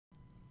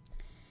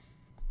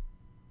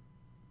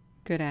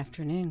Good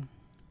afternoon.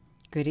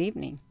 Good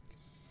evening.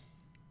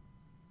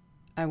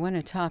 I want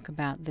to talk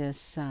about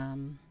this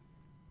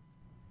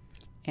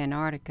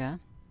Antarctica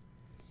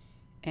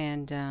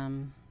and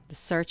the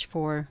search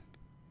for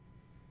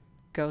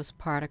ghost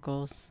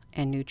particles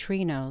and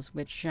neutrinos,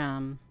 which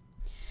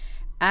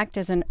act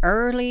as an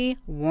early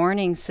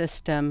warning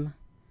system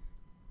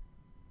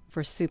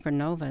for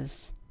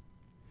supernovas.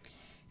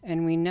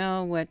 And we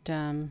know what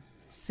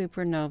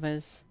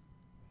supernovas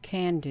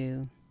can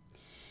do.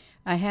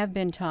 I have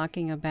been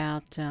talking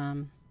about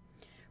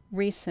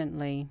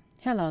recently,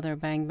 hello there,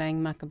 bang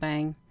bang mucka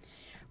bang.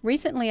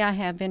 Recently I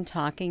have been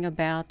talking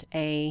about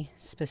a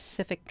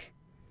specific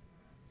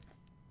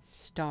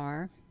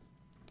star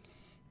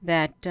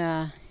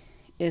that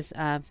is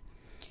of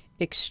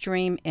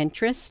extreme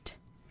interest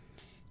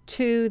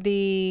to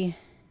the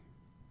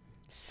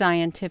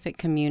scientific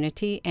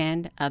community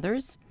and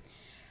others.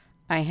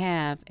 I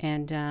have,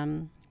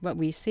 and what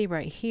we see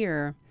right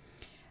here,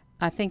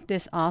 I think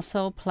this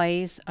also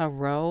plays a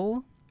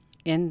role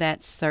in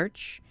that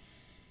search,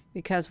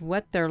 because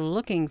what they're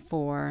looking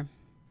for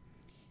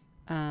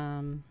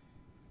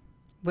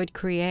would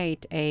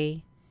create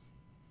a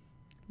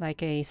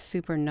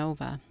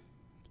supernova.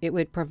 It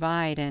would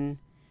provide an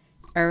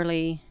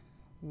early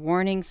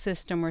warning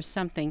system or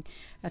something.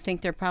 I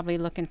think they're probably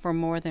looking for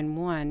more than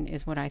one,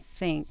 is what I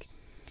think.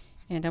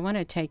 And I want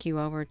to take you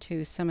over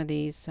to some of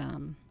these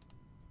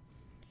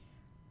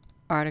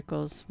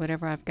articles,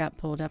 whatever I've got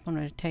pulled up. I'm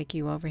going to take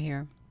you over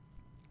here.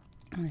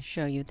 I'm going to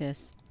show you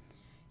this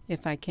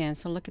if I can.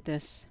 So look at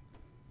this.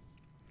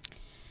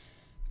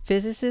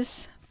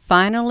 Physicists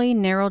finally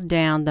narrowed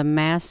down the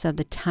mass of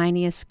the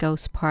tiniest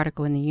ghost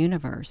particle in the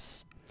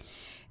universe.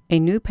 A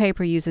new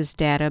paper uses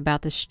data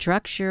about the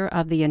structure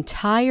of the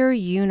entire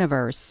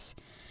universe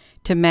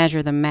to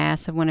measure the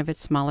mass of one of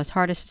its smallest,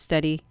 hardest to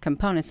study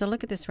components. So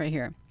look at this right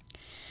here.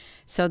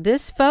 So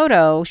this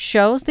photo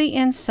shows the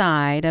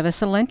inside of a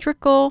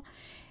cylindrical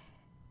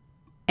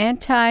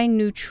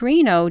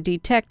anti-neutrino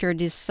detector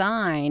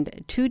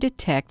designed to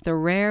detect the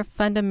rare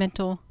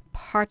fundamental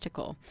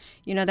particle.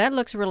 You know, that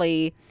looks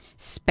really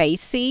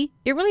spacey.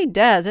 It really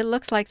does. It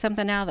looks like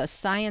something out of a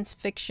science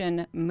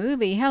fiction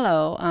movie.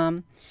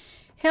 Hello.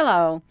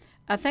 Hello.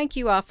 Thank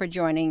you all for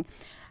joining.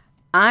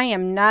 I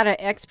am not an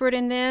expert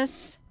in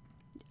this.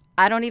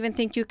 I don't even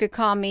think you could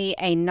call me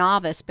a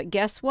novice, but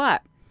guess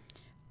what?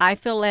 I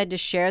feel led to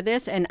share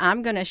this, and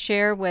I'm going to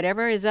share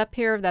whatever is up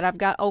here that I've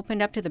got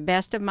opened up to the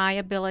best of my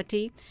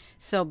ability.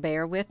 So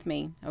bear with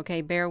me, okay?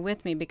 Bear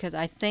with me, because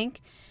I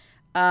think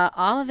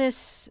all of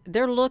this,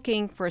 they're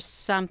looking for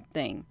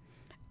something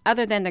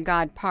other than the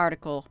God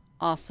particle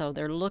also.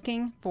 They're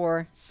looking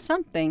for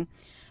something.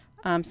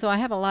 So I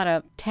have a lot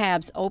of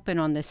tabs open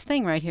on this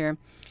thing right here.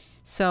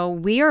 So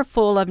we are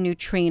full of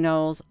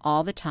neutrinos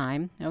all the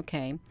time,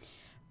 okay?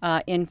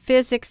 In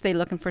physics, they're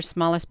looking for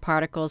smallest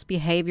particles,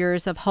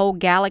 behaviors of whole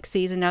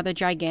galaxies and other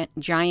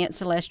giant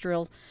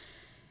celestial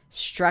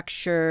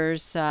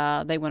structures.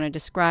 They want to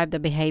describe the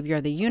behavior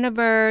of the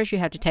universe. You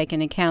have to take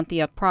into account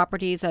the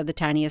properties of the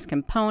tiniest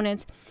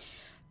components.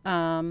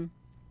 Look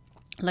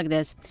at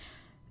this.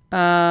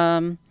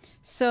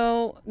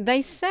 So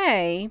they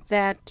say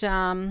that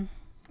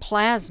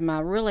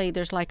plasma, really,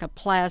 there's like a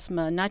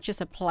plasma, not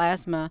just a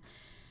plasma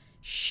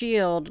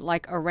shield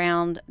like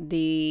around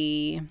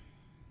the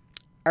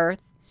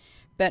Earth,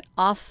 but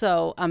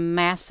also a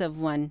massive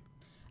one,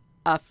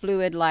 a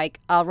fluid like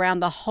around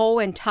the whole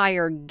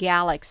entire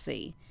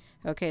galaxy.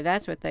 Okay,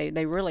 that's what they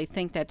really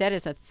think. That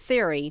is a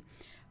theory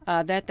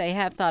that they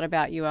have thought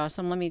about, you all.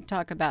 So let me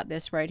talk about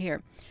this right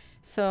here.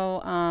 So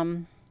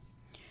I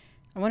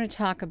want to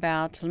talk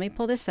about, let me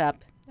pull this up.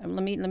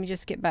 Let me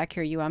just get back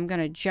here, you. I'm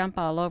going to jump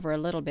all over a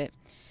little bit.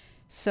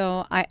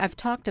 So I've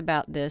talked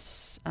about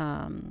this.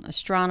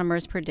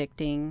 Astronomers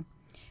predicting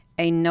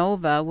a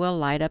nova will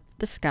light up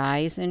the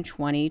skies in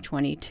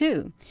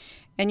 2022.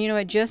 And you know,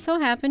 it just so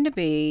happened to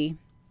be,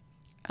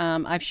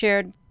 I've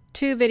shared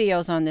 2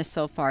 videos on this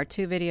so far,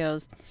 2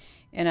 videos,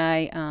 and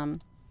I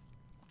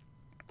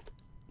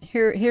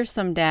here's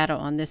some data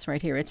on this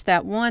right here. It's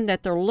that one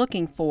that they're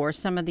looking for,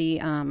 some of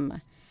the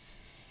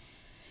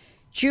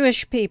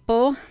Jewish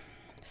people,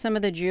 some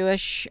of the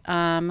Jewish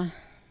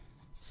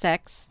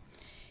sects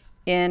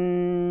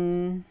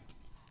in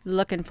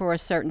looking for a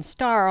certain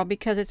star,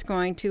 because it's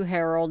going to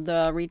herald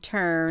the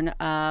return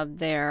of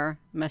their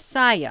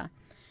Messiah.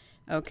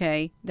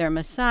 Okay, their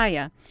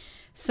Messiah.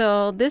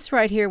 So this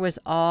right here was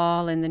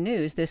all in the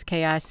news. This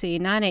KIC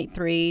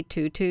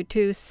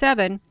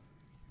 983-2227.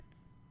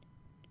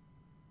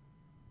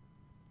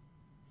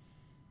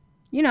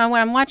 You know,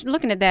 when I'm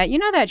looking at that, you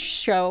know that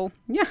show,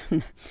 yeah,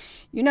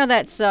 you know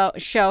that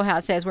show how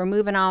it says we're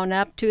moving on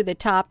up to the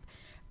top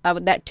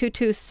of that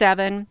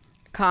 227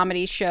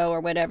 comedy show or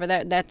whatever.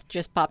 That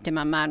just popped in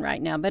my mind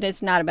right now, but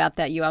it's not about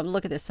that. You all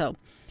look at this. So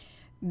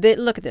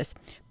look at this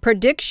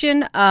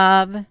prediction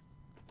of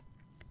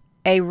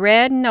a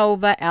red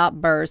nova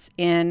outburst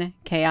in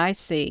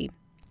KIC.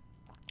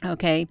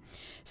 Okay,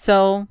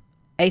 so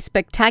a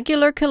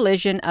spectacular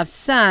collision of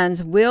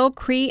suns will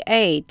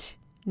create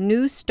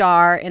new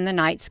star in the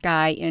night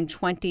sky in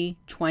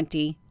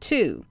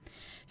 2022.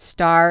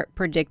 Star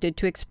predicted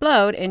to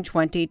explode in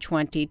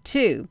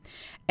 2022.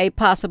 A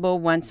possible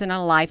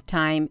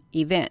once-in-a-lifetime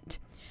event.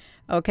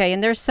 Okay,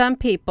 and there's some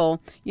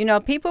people, you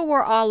know, people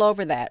were all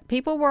over that.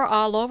 People were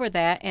all over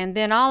that, and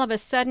then all of a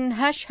sudden,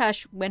 hush,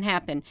 hush, what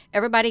happened?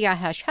 Everybody got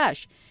hush,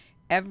 hush.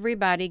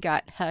 Everybody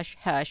got hush,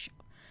 hush.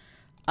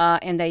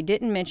 And they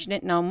didn't mention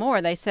it no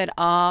more. They said,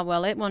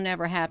 well, it will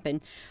never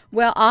happen.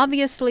 Well,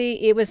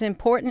 obviously, it was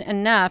important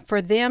enough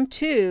for them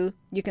to,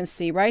 you can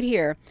see right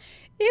here,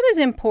 it was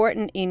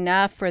important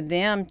enough for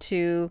them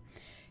to,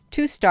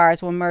 two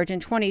stars will merge in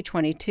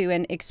 2022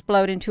 and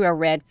explode into a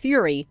red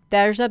fury.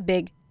 There's a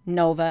big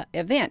nova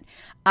event.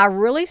 I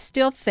really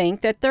still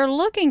think that they're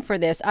looking for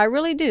this. I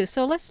really do.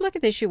 So let's look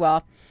at this, you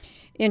all.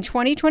 In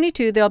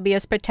 2022, there'll be a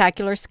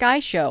spectacular sky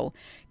show.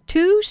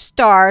 Two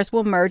stars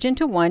will merge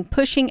into one,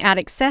 pushing out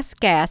excess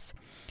gas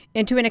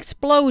into an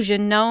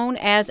explosion known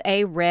as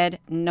a red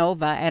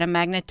nova at a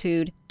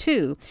magnitude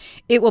 2.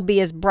 It will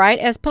be as bright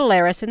as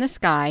Polaris in the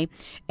sky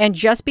and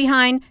just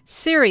behind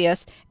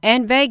Sirius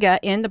and Vega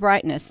in the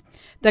brightness.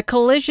 The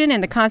collision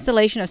in the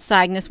constellation of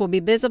Cygnus will be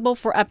visible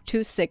for up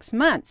to 6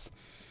 months.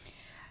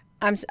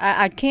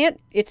 I can't,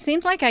 it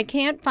seems like I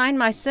can't find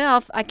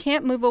myself, I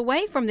can't move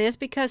away from this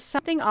because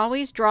something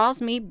always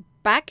draws me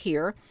back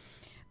here,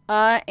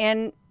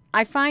 and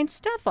I find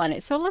stuff on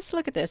it. So let's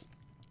look at this.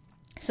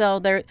 So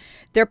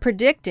they're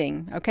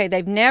predicting, okay,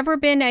 they've never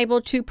been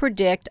able to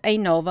predict a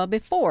nova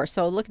before.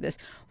 So look at this.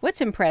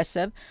 What's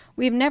impressive,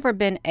 we've never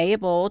been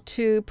able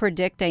to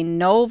predict a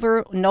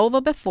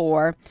nova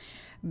before,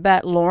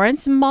 but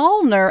Lawrence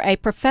Molnar, a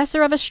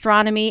professor of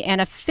astronomy and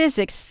of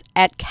physics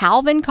at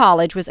Calvin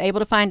College, was able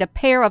to find a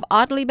pair of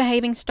oddly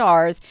behaving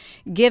stars,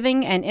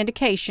 giving an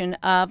indication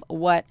of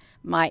what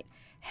might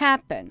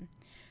happen.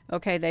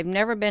 Okay, they've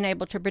never been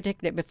able to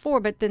predict it before,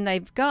 but then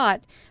they've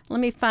got,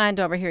 let me find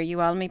over here, you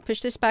all. Let me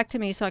push this back to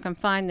me so I can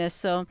find this.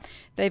 So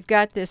they've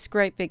got this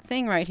great big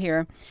thing right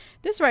here.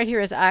 This right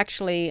here is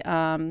actually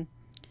to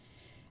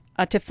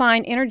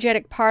find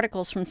energetic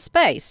particles from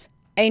space.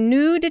 A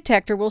new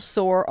detector will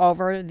soar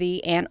over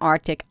the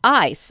Antarctic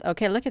ice.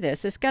 Okay, look at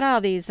this. It's got all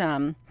these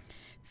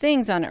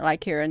things on it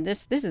like here, and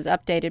this is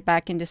updated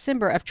back in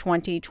December of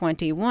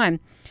 2021.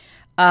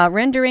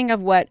 Rendering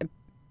of what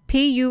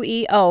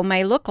PUEO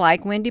may look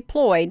like when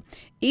deployed.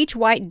 Each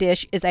white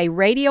dish is a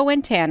radio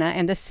antenna,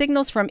 and the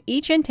signals from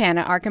each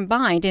antenna are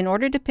combined in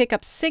order to pick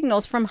up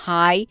signals from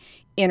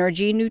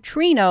high-energy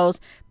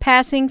neutrinos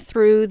passing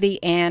through the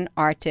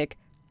Antarctic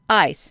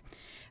ice.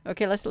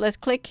 Okay, let's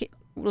click.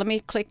 Let me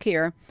click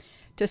here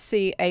to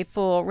see a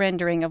full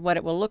rendering of what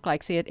it will look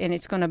like. See it, and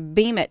it's going to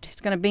beam it.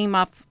 It's going to beam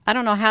off. I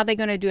don't know how they're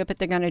going to do it, but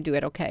they're going to do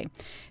it. Okay,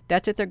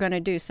 that's what they're going to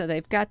do. So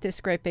they've got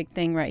this great big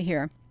thing right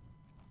here.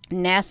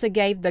 NASA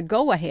gave the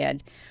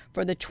go-ahead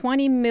for the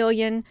 $20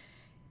 million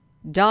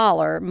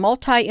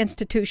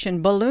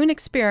multi-institution balloon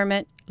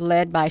experiment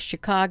led by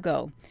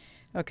Chicago.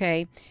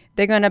 Okay,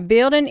 they're going to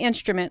build an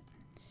instrument.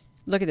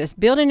 Look at this.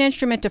 Build an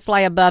instrument to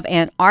fly above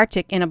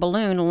Antarctic in a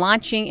balloon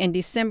launching in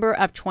December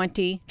of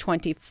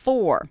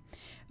 2024.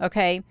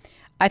 Okay,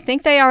 I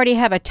think they already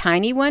have a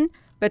tiny one,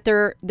 but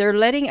they're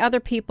letting other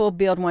people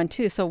build one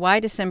too. So why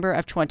December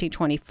of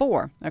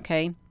 2024?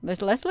 Okay,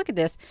 let's look at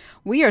this.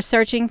 We are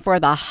searching for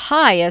the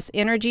highest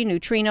energy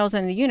neutrinos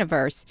in the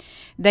universe.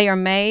 They are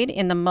made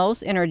in the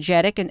most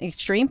energetic and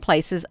extreme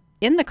places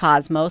in the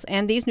cosmos,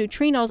 and these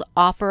neutrinos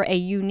offer a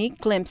unique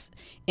glimpse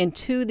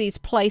into these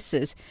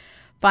places.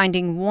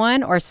 Finding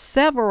one or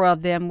several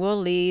of them will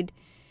lead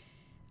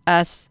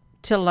us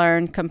to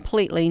learn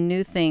completely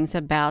new things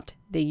about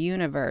the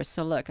universe.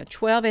 So look, a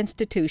 12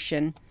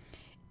 institution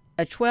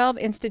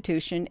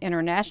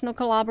international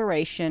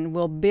collaboration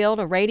will build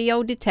a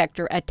radio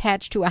detector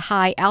attached to a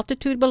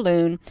high-altitude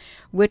balloon,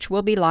 which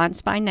will be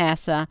launched by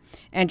NASA,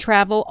 and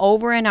travel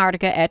over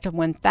Antarctica at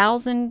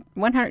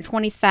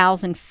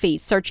 120,000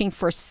 feet, searching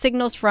for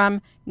signals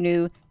from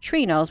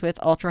neutrinos with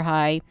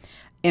ultra-high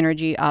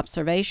energy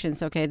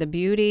observations. Okay, the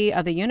beauty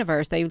of the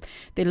universe. They're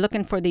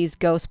looking for these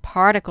ghost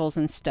particles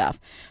and stuff.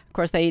 Of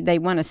course, they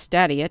want to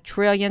study it.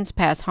 Trillions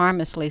pass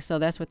harmlessly, so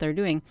that's what they're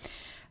doing.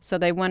 So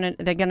they're going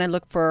to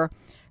look for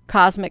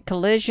cosmic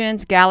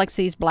collisions,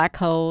 galaxies, black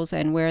holes,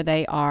 and where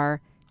they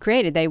are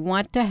created. They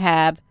want to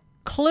have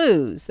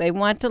clues. They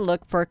want to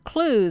look for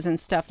clues and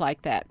stuff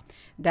like that.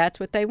 That's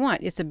what they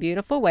want. It's a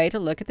beautiful way to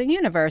look at the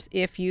universe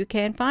if you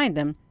can find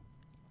them.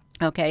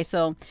 Okay,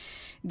 so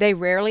they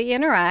rarely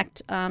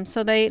interact.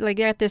 So they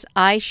get this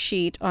ice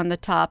sheet on the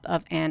top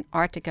of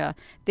Antarctica.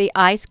 The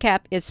ice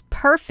cap is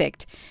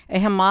perfect, a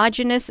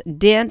homogeneous,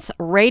 dense,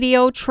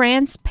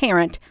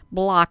 radio-transparent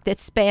block that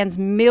spans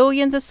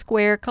millions of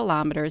square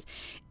kilometers.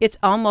 It's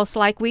almost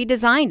like we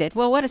designed it.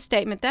 Well, what a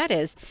statement that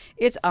is.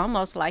 It's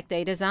almost like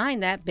they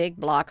designed that big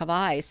block of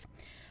ice.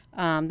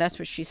 That's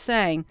what she's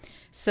saying.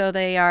 So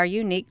they are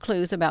unique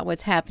clues about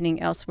what's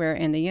happening elsewhere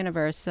in the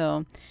universe.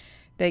 So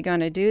they're going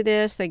to do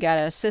this. They got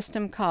a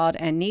system called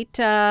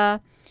Anita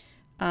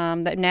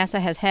that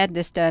NASA has had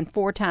this done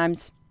 4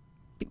 times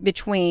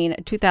between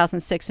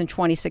 2006 and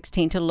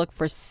 2016 to look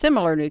for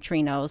similar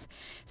neutrinos.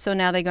 So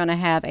now they're going to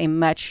have a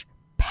much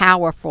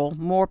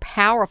more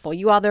powerful.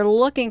 You all, they're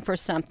looking for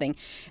something.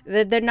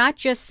 They're not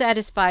just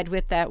satisfied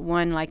with that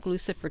one like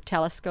Lucifer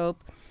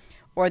telescope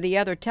or the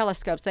other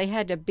telescopes. They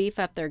had to beef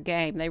up their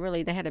game.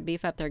 They had to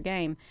beef up their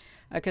game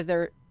because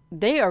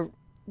they are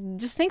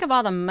just think of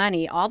all the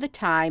money, all the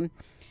time,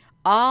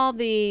 all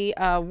the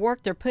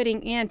work they're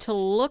putting into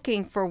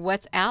looking for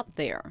what's out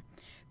there.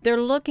 They're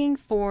looking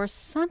for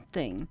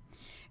something.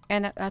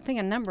 And I think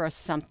a number of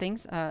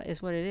somethings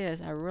is what it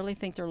is. I really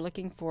think they're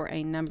looking for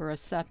a number of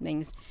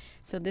somethings.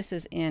 So this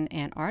is in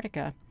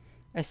Antarctica.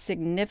 A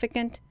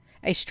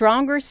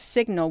stronger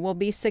signal will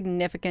be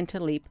significant to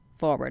leap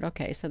forward.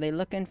 Okay, so they're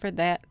looking for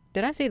that.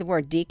 Did I say the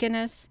word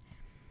deaconess?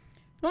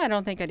 No, I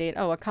don't think I did.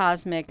 Oh, a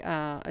cosmic,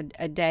 a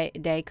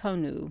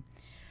Daikonu.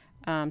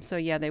 So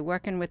yeah, they're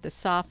working with the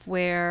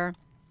software,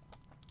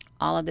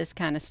 all of this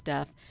kind of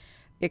stuff.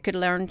 It could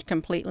learn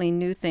completely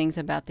new things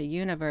about the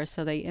universe.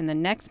 So in the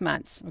next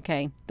months,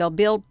 okay, they'll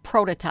build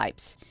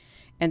prototypes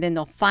and then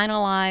they'll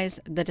finalize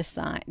the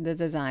design. The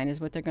design is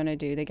what they're going to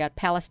do. They got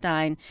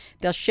Palestine.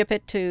 They'll ship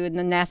it to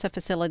the NASA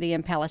facility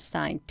in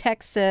Palestine,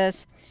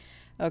 Texas.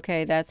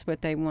 Okay, that's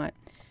what they want.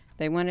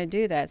 They want to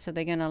do that. So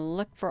they're going to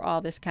look for all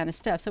this kind of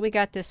stuff. So we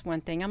got this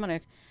one thing. I'm going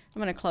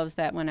to close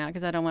that one out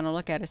because I don't want to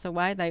look at it. So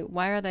why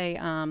are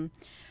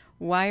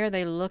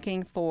they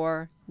looking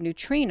for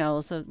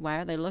neutrinos? Why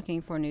are they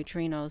looking for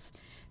neutrinos?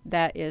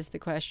 That is the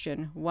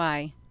question.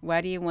 Why?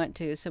 Why do you want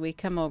to? So we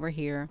come over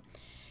here,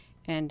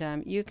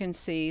 and you can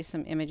see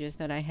some images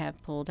that I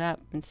have pulled up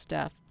and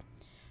stuff.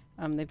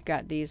 They've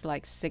got these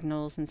like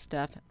signals and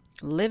stuff.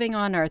 Living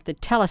on Earth, the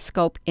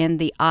telescope in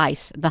the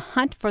ice, the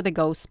hunt for the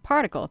ghost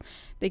particle.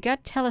 They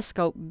got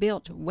telescope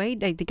built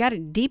they got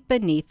it deep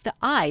beneath the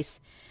ice.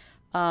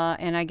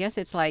 And I guess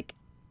it's like,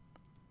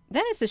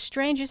 that is the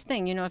strangest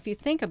thing. You know, if you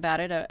think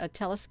about it, a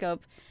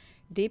telescope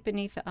deep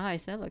beneath the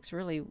ice, that looks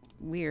really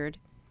weird.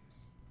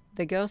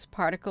 The ghost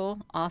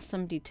particle,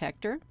 awesome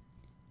detector.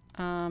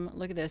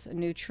 Look at this. A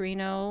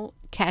neutrino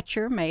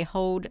catcher may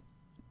hold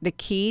the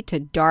key to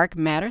dark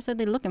matter. So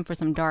they're looking for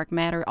some dark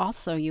matter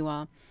also, you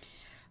all.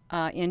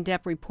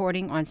 In-depth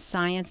reporting on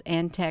science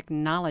and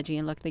technology.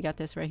 And look, they got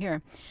this right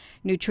here.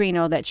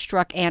 Neutrino that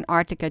struck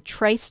Antarctica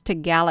traced to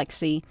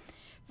galaxy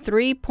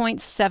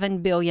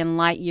 3.7 billion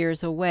light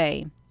years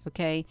away.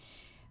 Okay,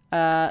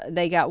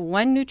 they got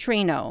one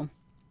neutrino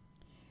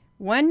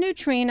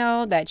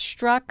that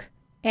struck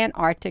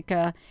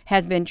Antarctica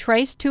has been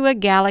traced to a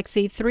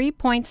galaxy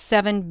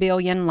 3.7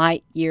 billion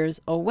light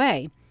years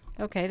away.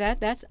 Okay,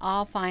 that's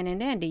all fine and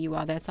dandy, you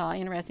all. That's all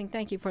interesting.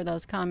 Thank you for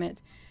those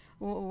comments.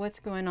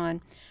 What's going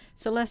on?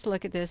 So let's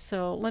look at this.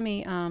 So let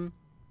me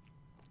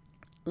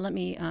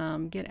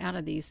get out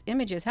of these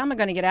images. How am I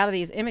going to get out of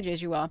these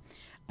images, you all?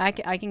 I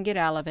can get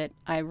out of it.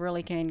 I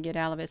really can get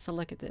out of it. So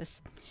look at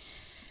this.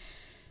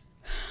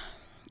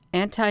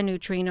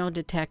 Anti-neutrino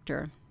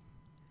detector.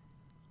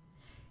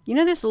 You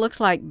know, this looks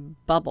like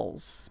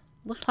bubbles.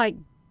 Looks like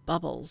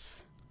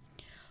bubbles.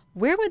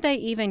 Where would they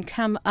even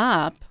come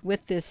up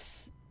with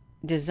this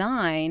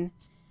design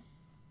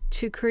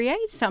to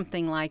create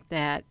something like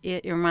that?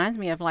 It reminds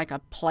me of like a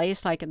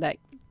place like that.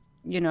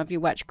 You know, if you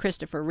watch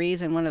Christopher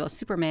Reeves in one of those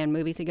Superman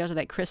movies, he goes to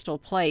that crystal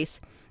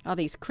place, all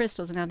these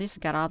crystals, and now this has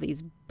got all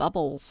these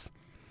bubbles.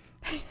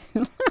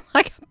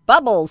 Like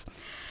bubbles.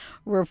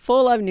 We're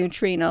full of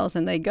neutrinos,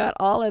 and they got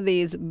all of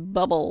these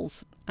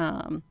bubbles.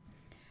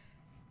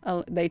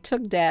 They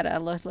took data.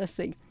 Let's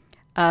see.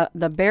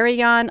 The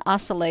baryon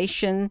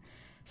oscillation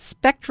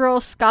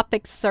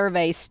spectroscopic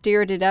survey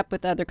steered it up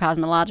with other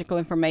cosmological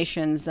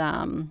information's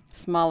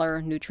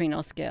smaller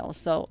neutrino scales.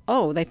 So,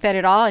 they fed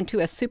it all into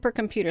a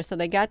supercomputer. So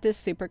they got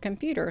this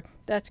supercomputer.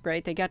 That's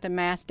great. They got the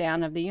mass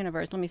down of the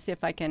universe. Let me see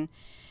if I can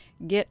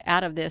get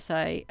out of this.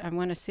 I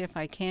want to see if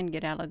I can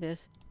get out of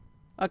this.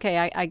 Okay,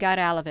 I got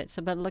out of it.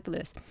 So, but look at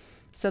this.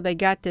 So they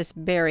got this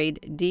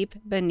buried deep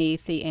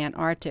beneath the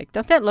Antarctic.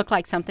 Don't that look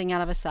like something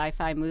out of a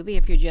sci-fi movie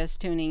if you're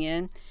just tuning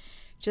in?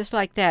 Just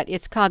like that.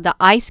 It's called the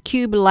Ice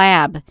Cube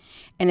Lab,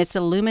 and it's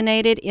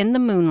illuminated in the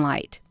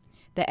moonlight.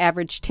 The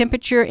average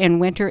temperature in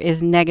winter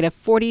is negative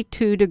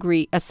 72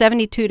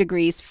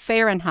 degrees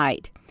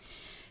Fahrenheit.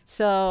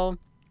 So,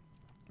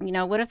 you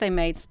know, what if they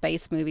made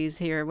space movies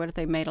here? What if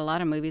they made a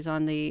lot of movies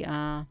on the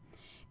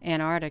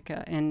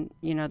Antarctica, and,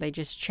 you know, they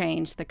just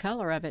changed the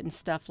color of it and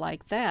stuff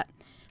like that?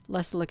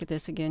 Let's look at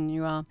this again,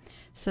 you all.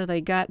 So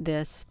they got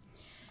this.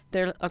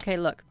 Okay,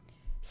 look.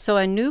 So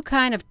a new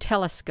kind of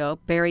telescope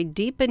buried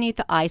deep beneath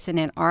the ice in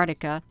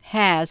Antarctica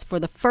has, for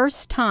the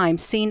first time,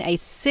 seen a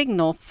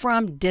signal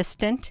from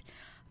distant,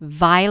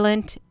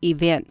 violent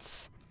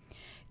events.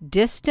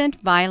 Distant,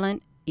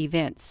 violent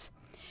events.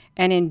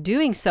 And in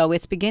doing so,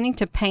 it's beginning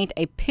to paint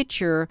a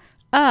picture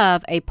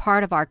of a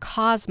part of our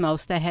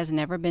cosmos that has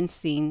never been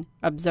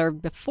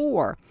observed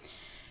before.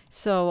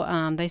 So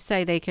they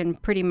say they can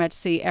pretty much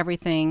see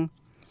everything,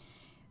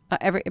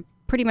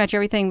 pretty much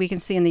everything we can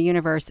see in the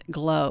universe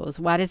glows.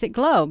 Why does it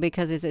glow?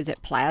 Because is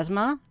it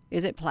plasma?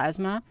 Is it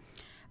plasma?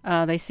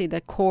 They see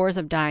the cores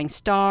of dying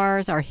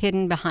stars are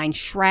hidden behind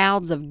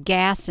shrouds of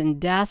gas and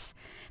dust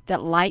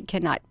that light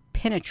cannot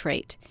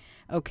penetrate.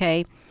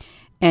 Okay?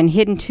 And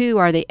hidden too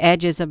are the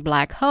edges of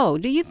black hole.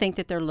 Do you think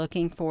that they're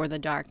looking for the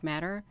dark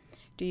matter?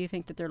 Do you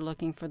think that they're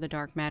looking for the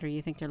dark matter?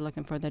 You think they're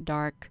looking for the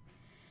dark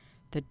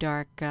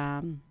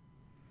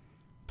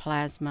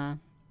plasma?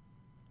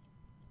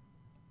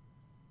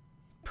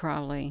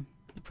 Probably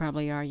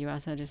are. You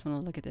also just want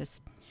to look at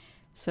this.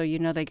 So you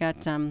know they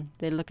got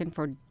they're looking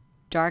for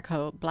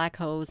black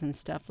holes and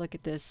stuff. Look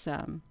at this.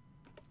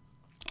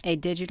 A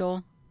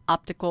digital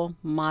optical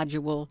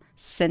module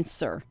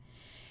sensor.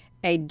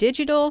 A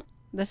digital.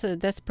 That's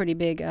a pretty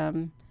big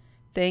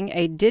thing.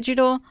 A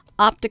digital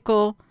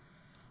optical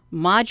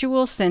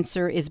module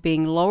sensor is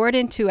being lowered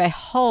into a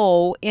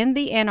hole in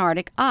the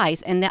Antarctic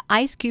ice, and the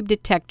ice cube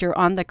detector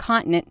on the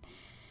continent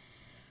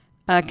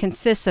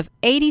consists of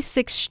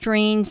 86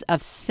 strings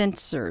of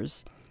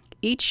sensors,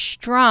 each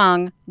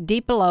strung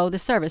deep below the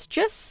surface.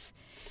 Just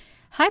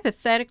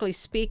hypothetically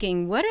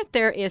speaking, what if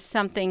there is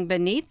something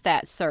beneath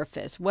that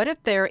surface? What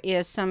if there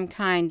is some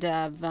kind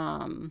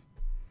of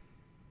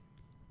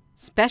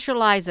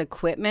specialized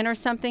equipment or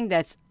something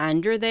that's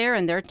under there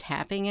and they're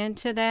tapping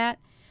into that?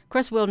 Of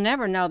course, we'll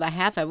never know the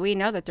half of it. We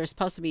know that there's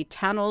supposed to be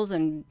tunnels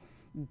and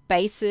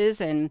bases,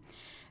 and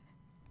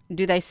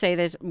do they say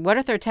this? What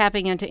if they're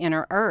tapping into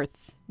inner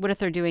Earth? What if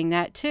they're doing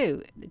that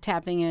too?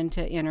 Tapping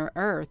into inner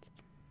Earth.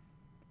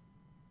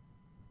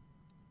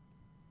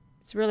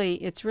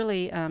 It's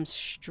really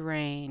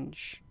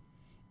strange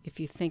if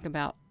you think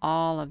about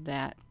all of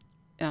that.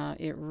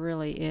 It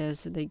really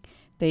is.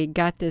 They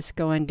got this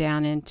going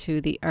down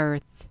into the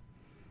Earth.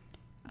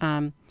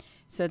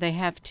 So they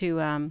have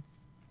to,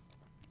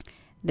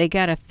 they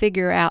got to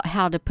figure out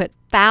how to put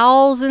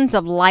thousands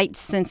of light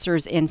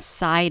sensors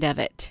inside of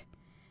it.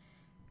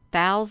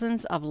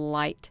 Thousands of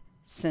light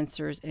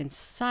sensors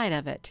inside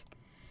of it.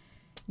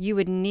 You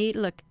would need,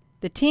 look,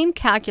 the team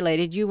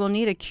calculated you will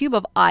need a cube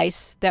of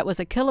ice that was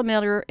 1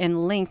 kilometer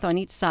in length on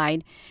each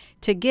side.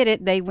 To get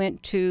it, they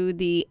went to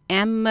the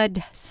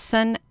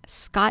Amundsen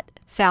Scott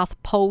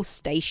South Pole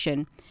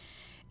Station,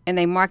 and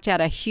they marked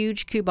out a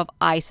huge cube of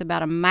ice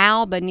about 1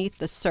 mile beneath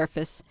the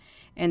surface,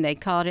 and they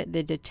called it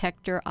the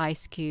detector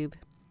ice cube.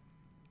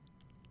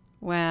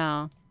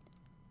 Wow.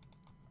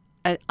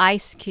 An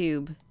ice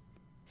cube.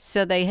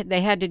 So they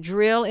had to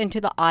drill into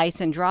the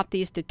ice and drop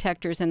these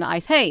detectors in the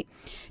ice. Hey,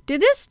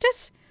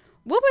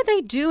 what were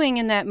they doing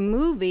in that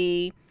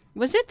movie?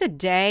 Was it The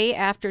Day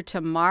After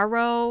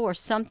Tomorrow or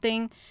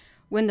something?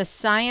 When the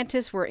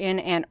scientists were in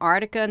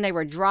Antarctica and they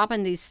were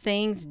dropping these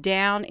things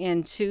down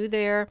into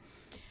there,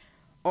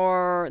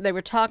 or they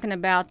were talking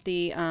about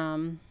the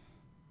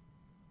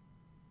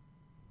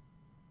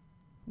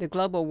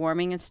global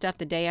warming and stuff.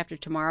 The day after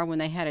tomorrow, when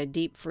they had a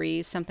deep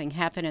freeze, something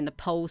happened and the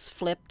poles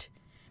flipped,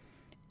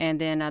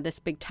 and then this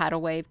big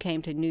tidal wave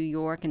came to New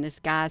York, and this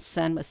guy's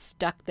son was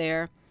stuck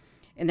there,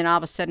 and then all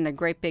of a sudden a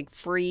great big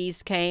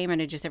freeze came,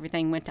 and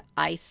everything went to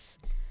ice.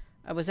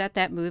 Was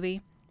that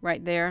movie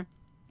right there?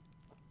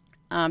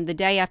 The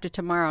Day After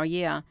Tomorrow,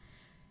 yeah.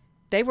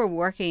 They were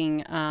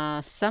working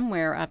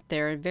somewhere up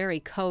there, very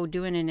cold,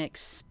 doing an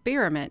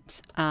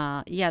experiment.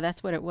 Yeah,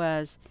 that's what it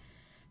was.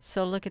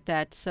 So look at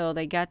that. So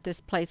they got this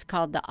place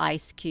called the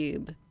Ice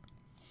Cube.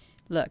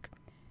 Look,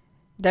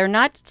 they're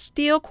not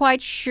still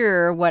quite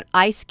sure what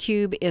Ice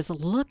Cube is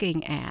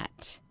looking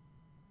at.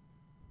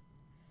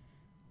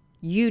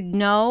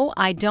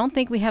 I don't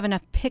think we have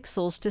enough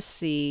pixels to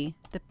see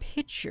the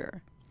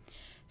picture.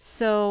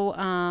 So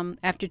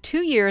after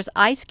 2 years,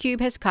 Ice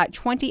Cube has caught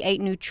 28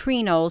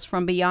 neutrinos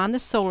from beyond the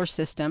solar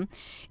system.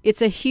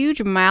 It's a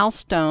huge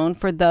milestone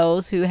for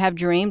those who have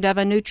dreamed of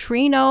a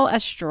neutrino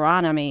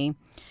astronomy.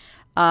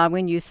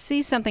 When you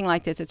see something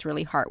like this, it's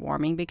really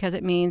heartwarming, because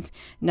it means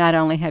not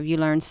only have you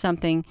learned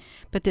something,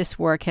 but this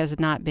work has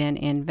not been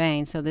in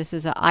vain. So this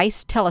is an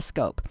ICE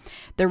telescope.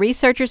 The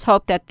researchers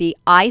hope that the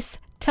ICE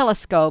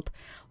telescope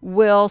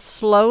will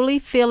slowly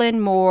fill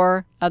in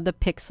more of the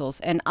pixels.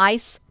 An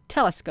ICE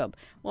telescope.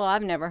 Well,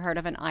 I've never heard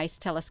of an ICE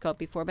telescope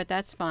before, but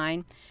that's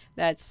fine.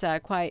 That's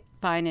quite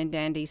fine and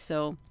dandy.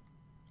 So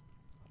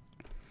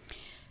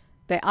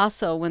they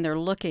also, when they're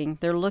looking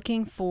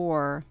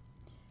for,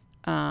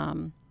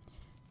 look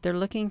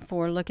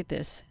at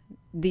this,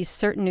 these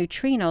certain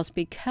neutrinos,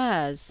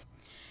 because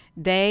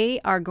they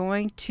are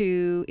going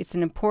to, it's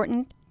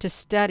important to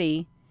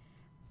study,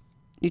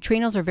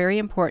 neutrinos are very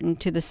important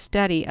to the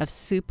study of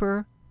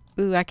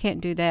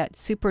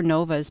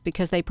supernovas,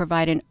 because they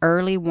provide an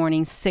early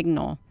warning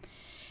signal,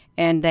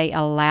 and they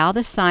allow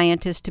the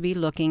scientists to be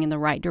looking in the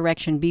right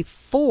direction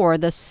before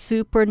the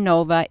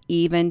supernova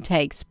even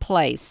takes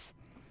place.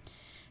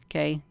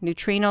 Okay,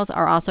 neutrinos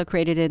are also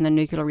created in the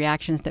nuclear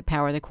reactions that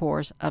power the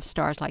cores of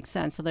stars like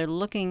sun. So they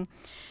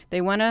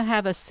want to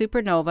have a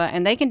supernova,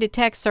 and they can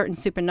detect certain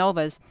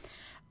supernovas,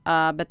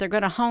 but they're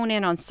going to hone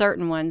in on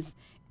certain ones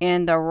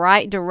in the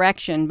right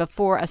direction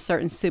before a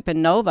certain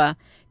supernova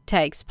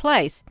takes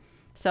place.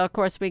 So of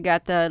course we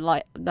got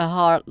the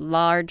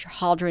Large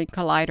Hadron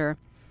Collider.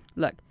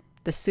 Look,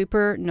 the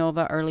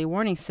Supernova Early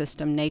Warning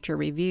System, Nature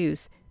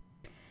Reviews,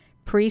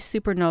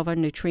 pre-supernova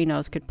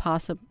neutrinos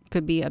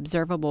could be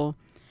observable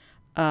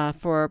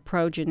for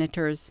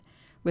progenitors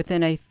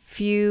within a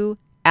few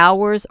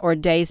hours or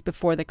days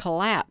before the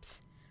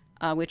collapse,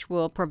 which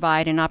will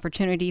provide an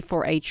opportunity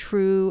for a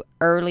true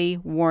early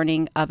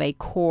warning of a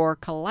core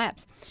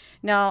collapse.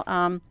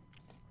 Now,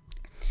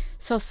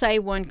 so say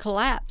one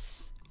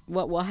collapse,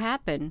 what will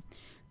happen?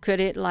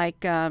 Could it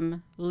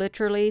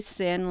literally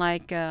send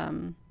like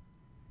a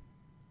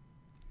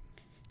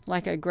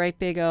great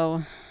big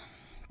old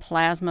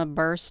plasma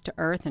burst to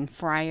Earth and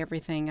fry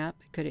everything up?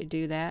 Could it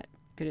do that?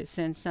 Could it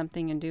send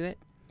something and do it?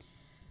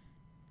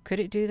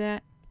 Could it do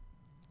that?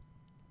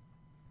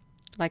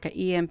 Like a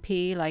EMP,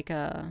 like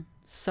a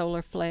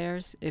solar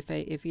flares,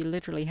 if you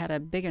literally had a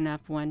big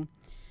enough one.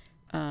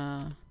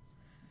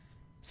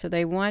 So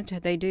they want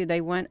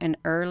an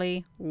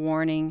early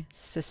warning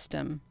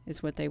system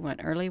is what they want.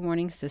 Early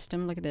warning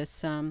system. Look at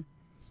this. In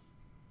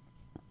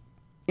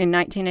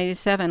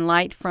 1987,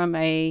 light from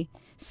a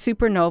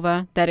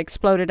supernova that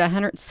exploded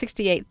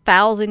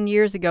 168,000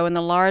 years ago in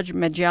the large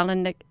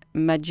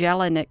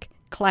Magellanic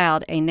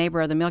Cloud, a neighbor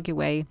of the Milky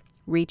Way,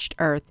 reached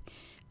Earth.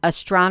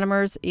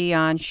 Astronomers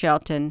Ian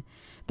Shelton,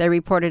 they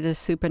reported a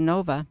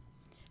supernova.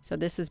 So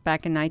this is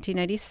back in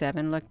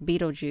 1987. Look,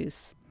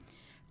 Betelgeuse.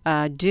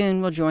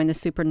 Dune will join the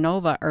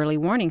supernova early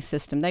warning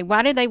system.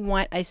 Why do they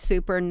want a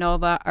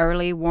supernova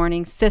early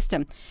warning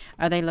system?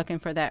 Are they looking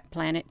for that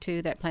planet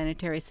too, that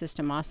planetary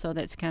system also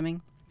that's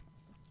coming?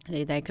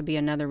 That could be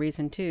another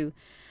reason too.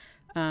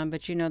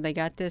 But you know, they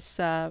got this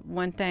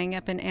one thing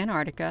up in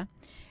Antarctica,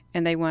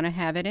 and they want to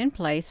have it in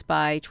place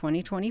by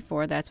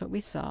 2024. That's what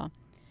we saw.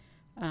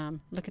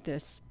 Look at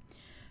this.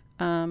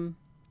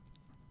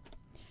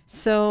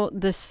 So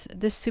this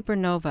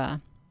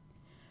supernova,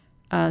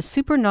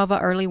 Supernova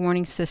Early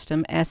Warning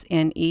System,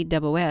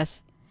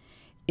 SNESS,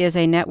 is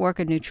a network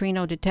of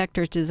neutrino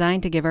detectors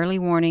designed to give early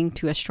warning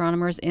to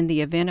astronomers in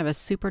the event of a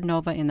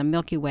supernova in the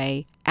Milky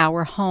Way,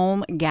 our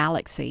home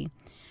galaxy,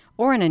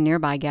 or in a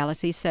nearby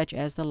galaxy such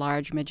as the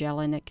Large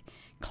Magellanic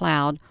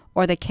Cloud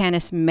or the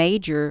Canis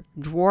Major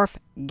Dwarf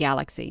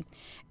Galaxy.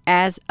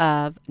 As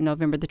of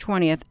November the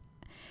 20th,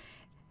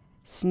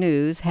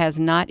 SNES has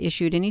not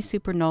issued any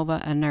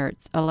supernova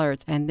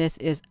alerts, and this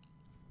is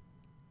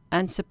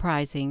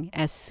unsurprising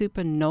as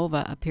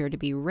supernova appear to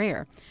be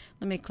rare.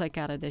 Let me click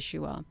out of this,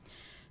 you all.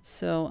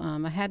 So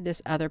I had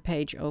this other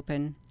page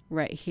open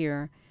right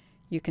here.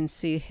 You can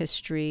see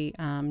history,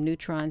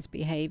 neutrons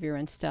behavior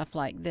and stuff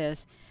like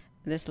this.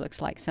 This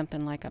looks like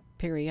something like a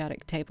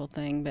periodic table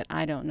thing, but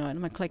I don't know it. I'm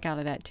going to click out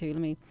of that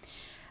too.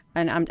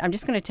 I'm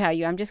just going to tell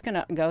you, I'm just going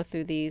to go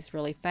through these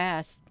really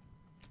fast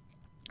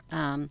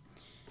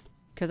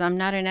because I'm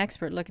not an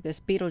expert. Look at this,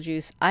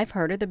 Betelgeuse. I've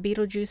heard of the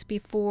Betelgeuse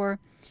before.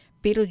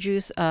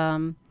 Betelgeuse,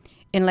 in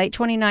late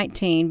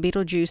 2019,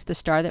 Betelgeuse, the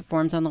star that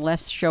forms on the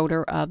left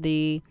shoulder of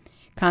the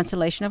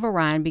constellation of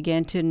Orion,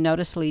 began to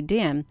noticeably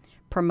dim,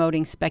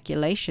 promoting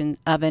speculation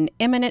of an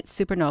imminent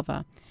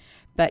supernova.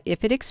 But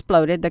if it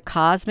exploded, the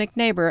cosmic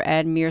neighbor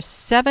at mere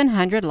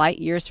 700 light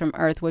years from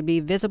Earth would be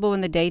visible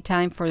in the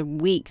daytime for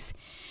weeks.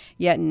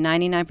 Yet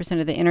 99%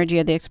 of the energy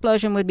of the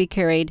explosion would be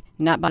carried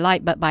not by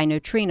light but by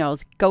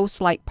neutrinos,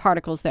 ghost-like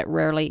particles that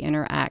rarely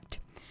interact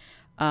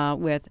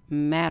with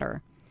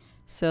matter.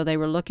 So they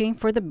were looking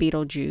for the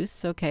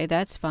Betelgeuse. Okay,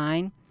 that's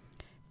fine.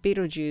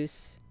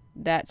 Betelgeuse,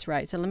 that's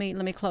right. So let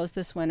me close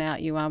this one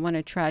out. I want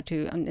to try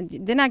to.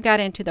 Then I got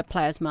into the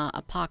plasma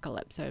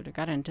apocalypse. I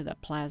got into the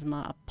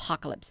plasma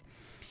apocalypse.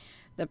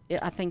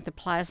 I think the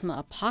plasma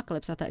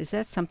apocalypse. I thought, is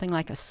that something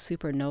like a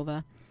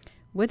supernova?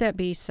 Would that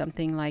be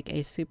something like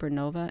a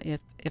supernova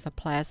if a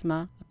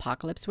plasma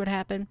apocalypse would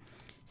happen?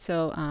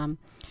 So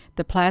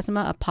the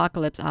plasma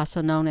apocalypse,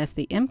 also known as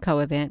the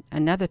MCO event,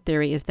 another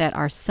theory is that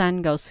our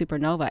sun goes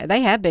supernova.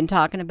 They have been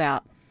talking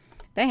about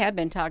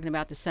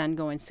the sun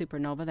going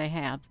supernova. They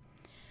have.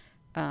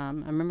 I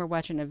remember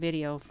watching a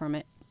video from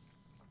it.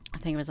 I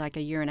think it was like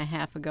a year and a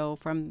half ago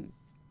from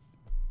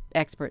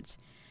experts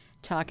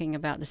talking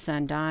about the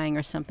sun dying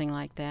or something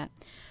like that.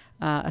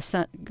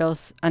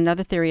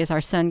 Another theory is our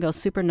sun goes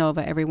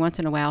supernova every once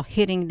in a while,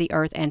 hitting the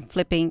Earth and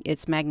flipping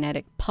its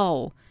magnetic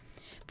pole.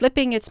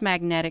 Flipping its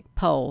magnetic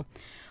pole,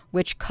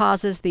 which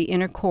causes the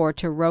inner core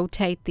to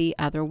rotate the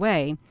other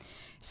way.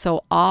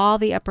 So all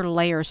the upper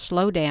layers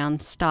slow down,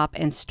 stop,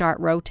 and start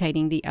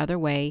rotating the other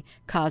way,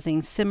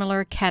 causing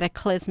similar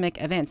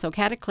cataclysmic events. So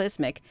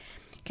cataclysmic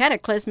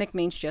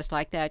means just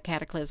like that,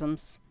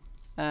 cataclysms,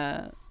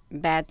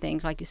 bad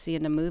things like you see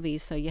in the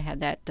movies. So you had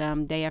that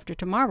day after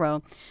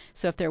tomorrow.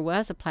 So if there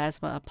was a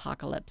plasma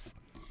apocalypse,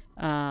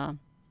 flip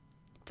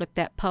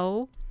that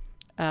pole,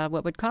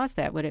 what would cause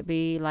that? Would it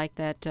be like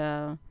that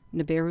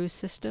Nibiru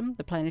system,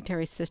 the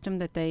planetary system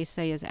that they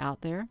say is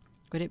out there?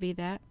 Would it be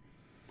that?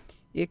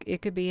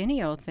 It could be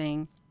any old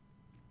thing.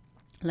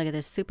 Look at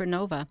this,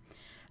 supernova.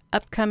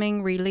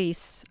 Upcoming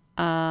release,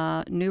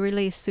 new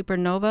release,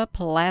 supernova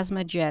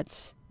plasma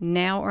jets,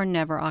 now or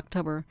never,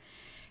 October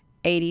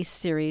 80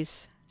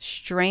 series,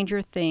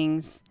 Stranger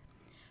Things.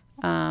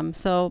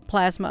 So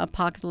plasma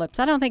apocalypse.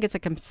 I don't think it's a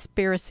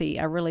conspiracy.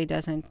 I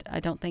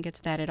don't think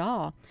it's that at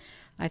all.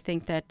 I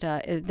think that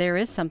there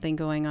is something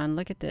going on.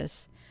 Look at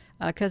this,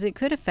 because it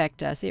could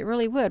affect us. It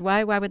really would.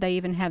 Why would they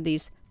even have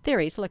these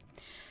theories? Look,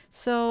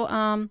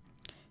 so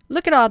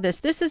look at all this.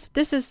 This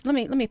is. Let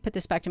me put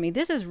this back to me.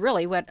 This is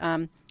really what.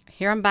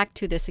 Here I'm back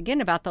to this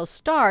again about those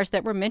stars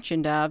that were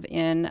mentioned of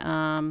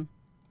in.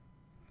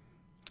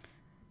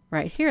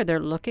 Right here, they're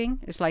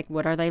looking. It's like,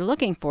 what are they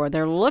looking for?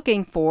 They're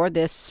looking for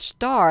this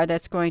star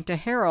that's going to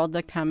herald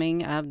the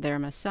coming of their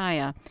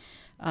Messiah.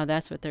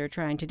 That's what they're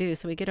trying to do.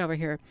 So we get over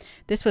here.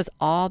 This was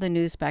all the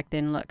news back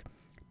then. Look,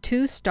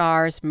 2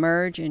 stars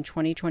merge in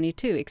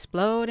 2022,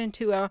 explode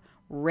into a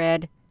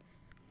red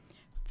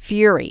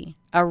fury.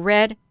 A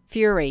red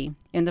fury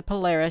in the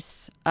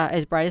Polaris,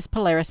 as bright as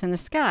Polaris in the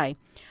sky.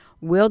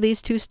 Will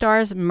these 2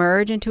 stars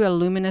merge into a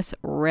luminous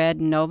red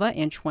nova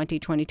in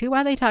 2022? Why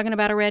are they talking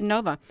about a red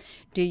nova?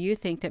 Do you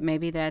think that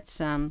maybe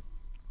that's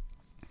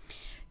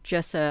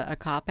just a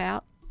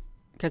cop-out?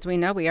 Because we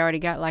know we already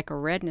got like a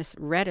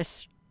redishness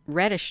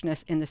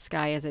in the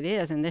sky as it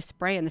is, and this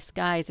spray in the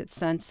skies at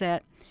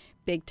sunset,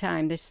 big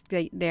time.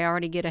 They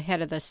already get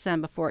ahead of the sun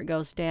before it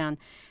goes down.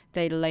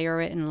 They layer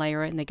it, and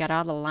they got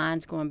all the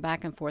lines going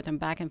back and forth and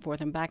back and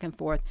forth and back and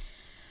forth.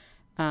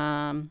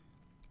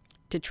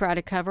 To try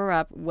to cover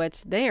up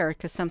what's there,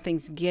 because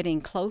something's getting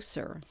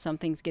closer.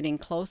 Something's getting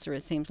closer,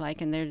 it seems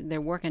like, and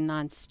they're working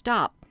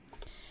nonstop.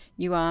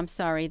 You all, I'm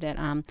sorry that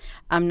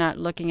I'm not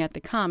looking at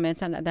the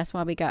comments, and that's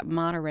why we got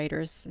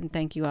moderators, and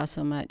thank you all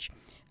so much.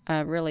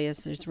 Really, I'm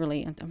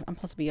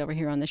supposed to be over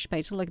here on this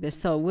page. Look at this.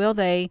 So will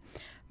they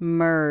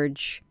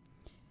merge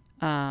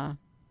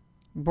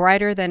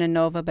brighter than a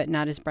nova, but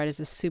not as bright as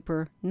a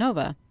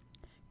supernova?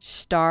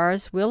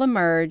 Stars will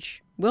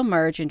merge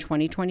in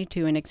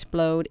 2022 and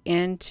explode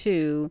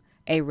into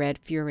a red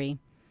fury.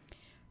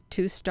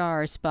 2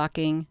 stars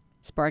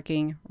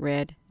sparking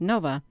red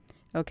nova.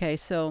 Okay,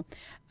 so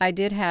I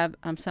did have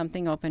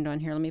something opened on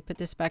here. Let me put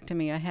this back to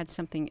me. I had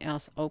something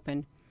else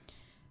open,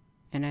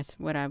 and that's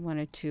what I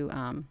wanted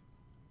to.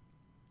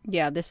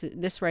 Yeah,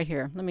 this right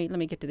here. Let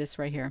me get to this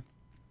right here.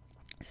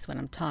 This is what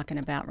I'm talking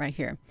about right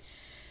here.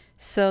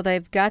 So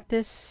they've got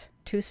this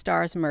 2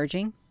 stars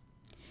merging.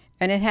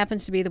 And it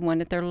happens to be the one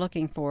that they're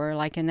looking for,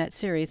 like in that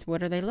series.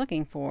 What are they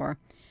looking for?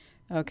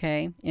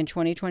 Okay, in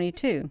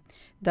 2022.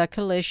 The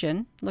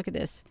collision, look at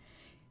this,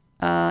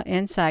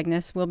 in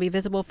Cygnus will be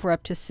visible for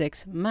up to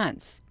 6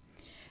 months.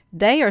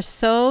 They are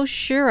so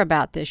sure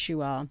about this,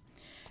 you all.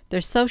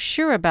 They're so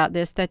sure about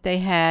this that they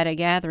had a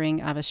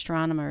gathering of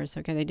astronomers.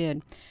 Okay, they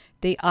did.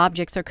 The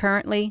objects are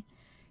currently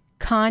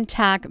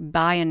contact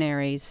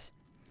binaries.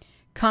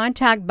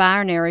 Contact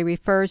binary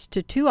refers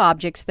to 2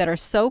 objects that are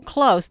so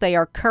close they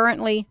are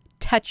currently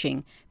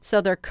touching. So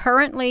they're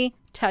currently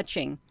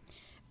touching.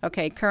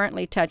 Okay,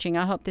 currently touching.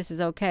 I hope this is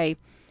okay.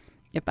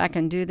 If I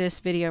can do this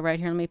video right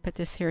here, let me put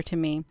this here to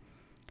me.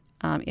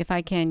 If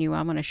I can,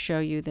 I want to show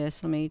you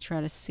this. Let me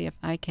try to see if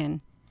I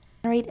can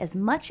generate as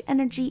much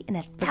energy in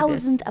a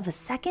thousandth of a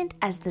second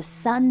as the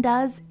sun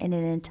does in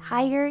an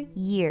entire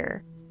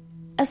year.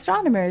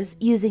 Astronomers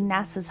using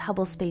NASA's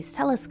Hubble Space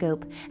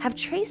Telescope have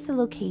traced the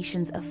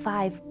locations of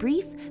 5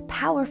 brief,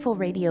 powerful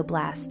radio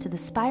blasts to the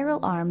spiral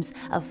arms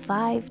of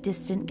 5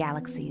 distant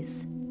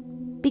galaxies.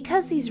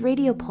 Because these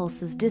radio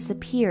pulses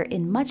disappear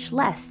in much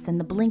less than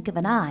the blink of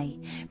an eye.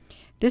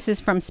 This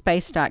is from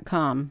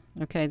space.com.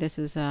 Okay, this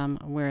is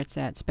where it's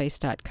at,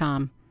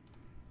 space.com.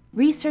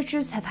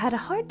 Researchers have had a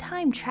hard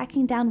time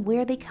tracking down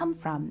where they come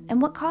from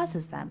and what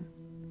causes them.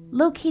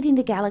 Locating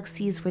the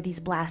galaxies where these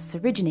blasts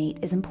originate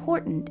is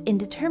important in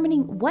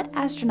determining what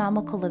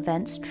astronomical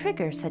events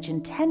trigger such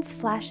intense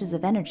flashes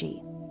of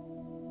energy.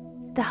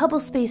 The Hubble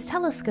Space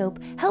Telescope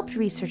helped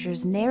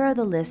researchers narrow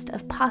the list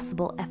of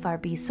possible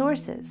FRB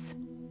sources.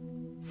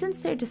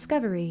 Since their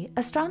discovery,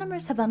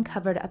 astronomers have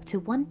uncovered up to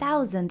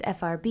 1,000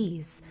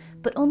 FRBs,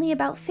 but only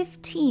about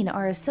 15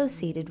 are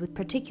associated with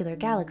particular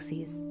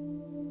galaxies.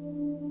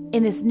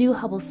 In this new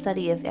Hubble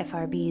study of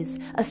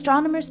FRBs,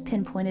 astronomers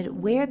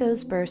pinpointed where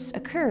those bursts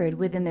occurred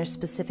within their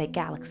specific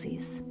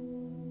galaxies.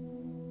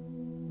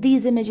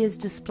 These images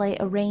display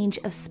a range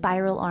of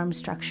spiral arm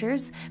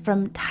structures,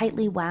 from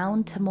tightly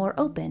wound to more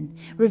open,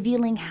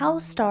 revealing how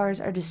stars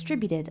are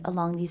distributed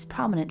along these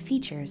prominent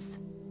features.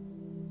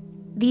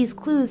 These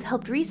clues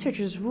helped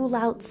researchers rule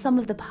out some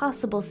of the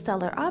possible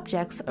stellar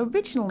objects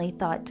originally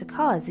thought to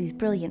cause these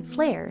brilliant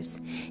flares,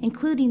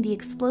 including the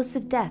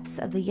explosive deaths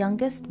of the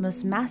youngest,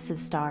 most massive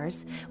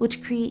stars,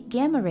 which create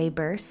gamma-ray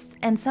bursts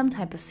and some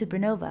type of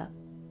supernova.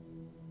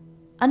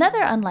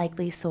 Another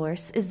unlikely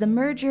source is the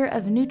merger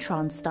of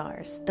neutron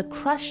stars, the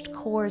crushed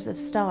cores of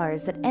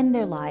stars that end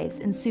their lives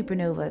in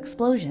supernova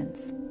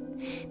explosions.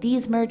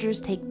 These mergers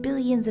take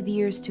billions of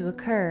years to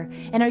occur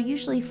and are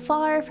usually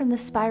far from the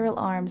spiral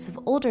arms of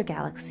older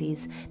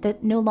galaxies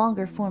that no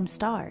longer form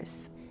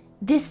stars.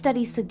 This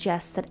study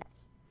suggests that...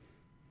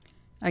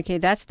 Okay,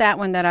 that's that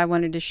one that I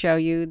wanted to show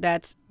you.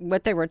 That's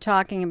what they were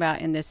talking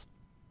about in this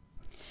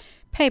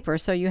paper.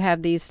 So you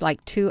have these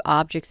like 2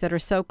 objects that are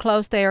so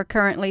close they are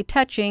currently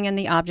touching, and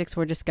the objects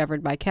were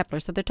discovered by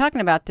Kepler. So they're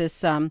talking about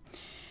this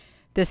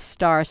this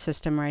star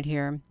system right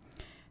here.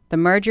 The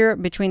merger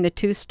between the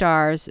two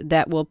stars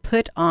that will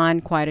put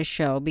on quite a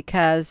show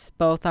because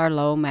both are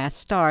low mass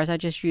stars. I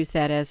just use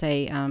that as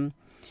a,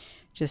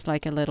 just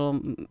like a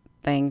little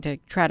thing to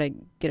try to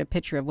get a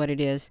picture of what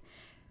it is.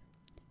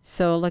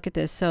 So look at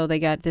this. So they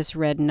got this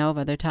red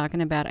nova. They're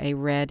talking about a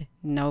red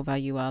nova,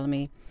 you all.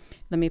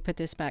 Let me put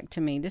this back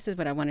to me. This is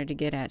what I wanted to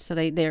get at. So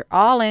they're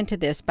all into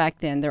this back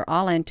then. They're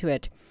all into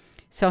it.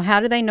 So how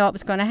do they know it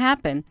was going to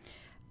happen?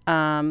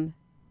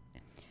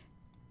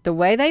 The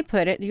way they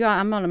put it,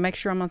 I'm going to make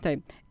sure I'm going to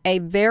say, a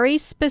very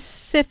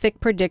specific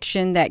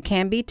prediction that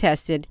can be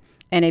tested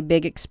and a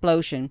big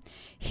explosion.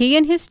 He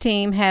and his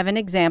team have an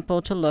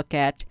example to look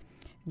at.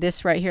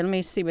 This right here, let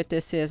me see what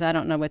this is. I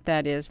don't know what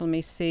that is. Let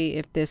me see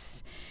if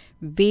this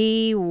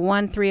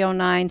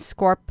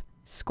V1309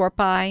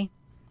 Scorpii.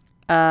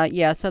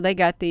 Yeah, so they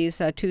got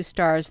these two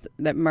stars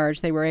that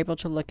merged. They were able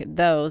to look at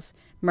those.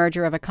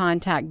 Merger of a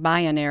contact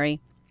binary.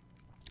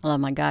 Oh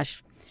my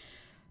gosh.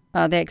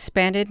 They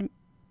expanded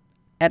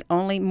at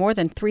only more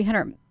than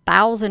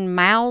 300,000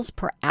 miles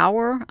per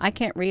hour. I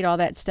can't read all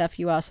that stuff,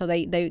 you all. So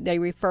they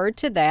referred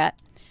to that.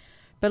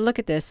 But look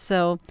at this.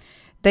 So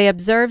they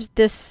observed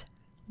this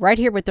right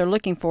here, what they're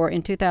looking for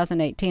in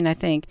 2018, I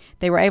think.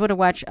 They were able to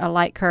watch a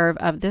light curve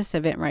of this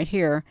event right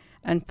here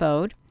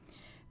unfold.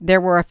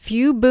 There were a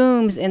few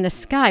booms in the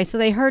sky. So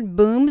they heard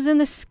booms in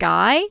the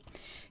sky.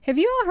 Have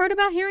you all heard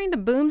about hearing the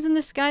booms in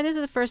the sky? This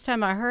is the first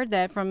time I heard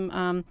that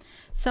from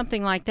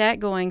something like that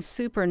going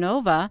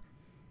supernova,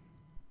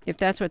 if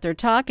that's what they're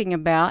talking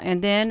about.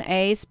 And then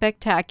a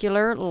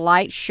spectacular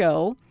light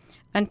show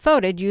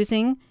unfolded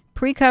using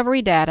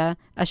pre-recovery data.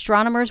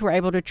 Astronomers were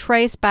able to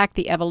trace back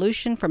the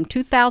evolution from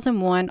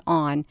 2001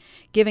 on,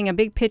 giving a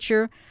big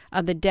picture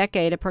of the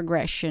decade of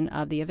progression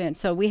of the event.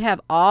 So we have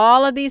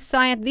all of these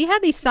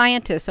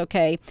scientists,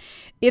 okay?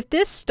 If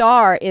this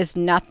star is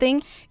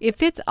nothing,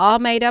 if it's all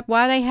made up,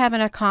 why are they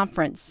having a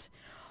conference?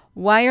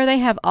 Why are they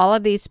have all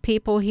of these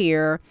people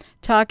here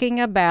talking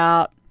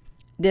about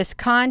this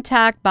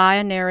contact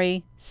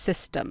binary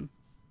system?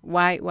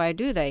 Why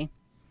do they?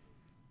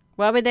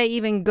 Why would they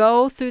even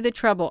go through the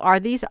trouble? Are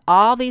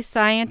all these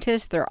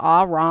scientists, they're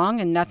all wrong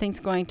and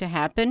nothing's going to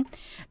happen?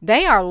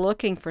 They are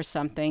looking for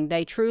something.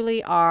 They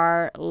truly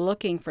are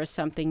looking for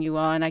something, you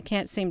all, and I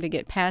can't seem to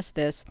get past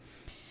this.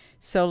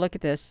 So look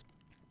at this.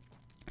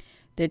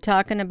 They're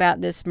talking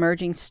about this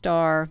merging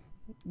star.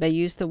 They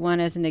use the one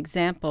as an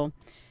example.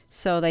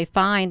 So they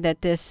find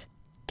that this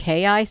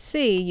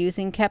KIC,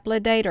 using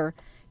Kepler data,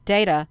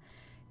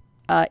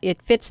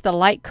 it fits the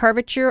light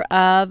curvature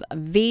of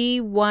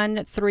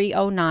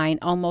V1309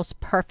 almost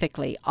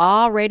perfectly.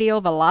 All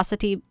radial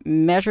velocity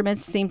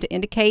measurements seem to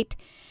indicate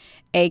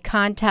a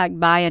contact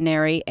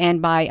binary, and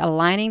by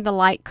aligning the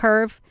light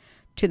curve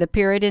to the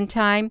period in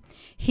time,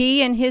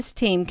 he and his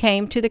team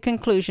came to the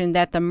conclusion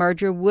that the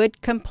merger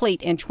would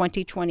complete in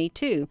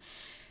 2022.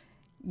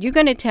 You're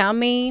going to tell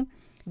me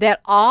that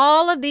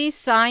all of these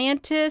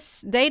scientists,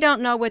 they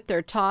don't know what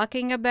they're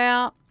talking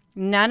about?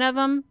 None of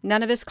them,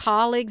 none of his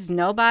colleagues,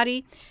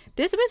 nobody.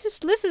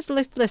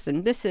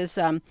 Listen, this is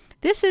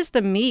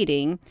the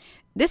meeting.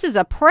 This is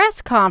a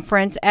press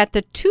conference at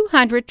the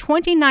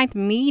 229th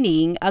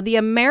meeting of the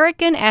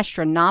American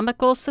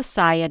Astronomical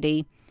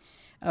Society.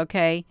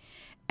 Okay,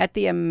 at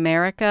the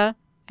American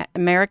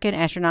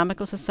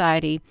Astronomical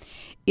Society.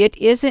 It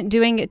isn't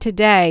doing it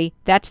today.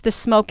 That's the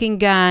smoking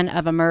gun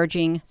of a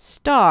merging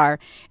star,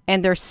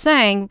 and they're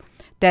saying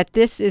that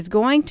this is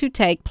going to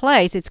take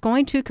place. It's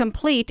going to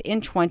complete in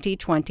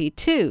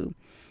 2022.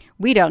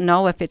 We don't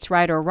know if it's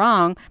right or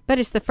wrong, but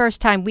it's the first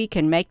time we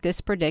can make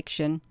this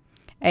prediction.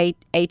 8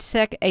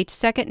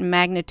 second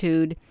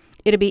magnitude.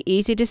 It'll be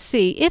easy to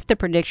see if the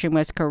prediction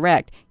was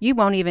correct. You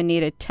won't even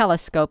need a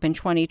telescope in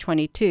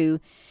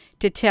 2022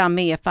 to tell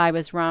me if I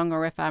was wrong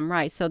or if I'm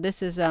right. So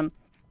this is, I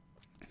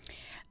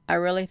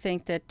really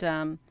think that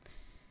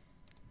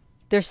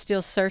they're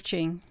still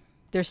searching.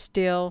 They're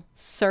still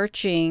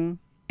searching.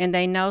 And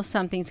they know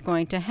something's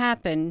going to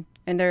happen.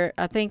 And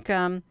I think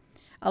a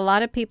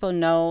lot of people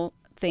know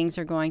things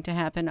are going to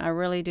happen. I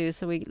really do.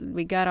 So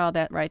we got all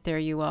that right there,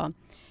 you all.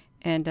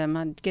 And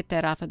I'll get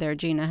that off of there,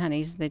 Gina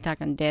Honeys. They're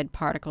talking dead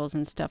particles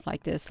and stuff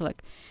like this.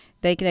 Look,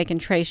 they can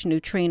trace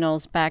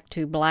neutrinos back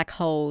to black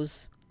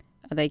holes.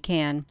 They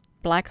can.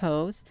 Black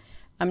holes.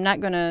 I'm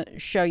not going to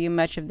show you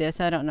much of this.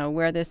 I don't know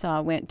where this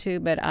all went to,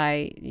 but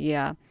I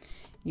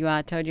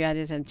told you I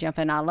just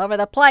jumping all over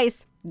the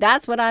place.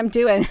 That's what I'm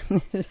doing.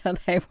 So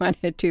they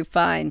wanted to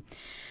find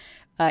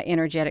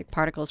energetic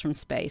particles from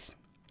space.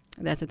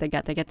 That's what they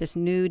got. They got this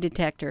new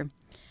detector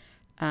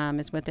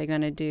is what they're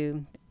going to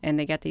do. And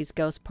they got these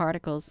ghost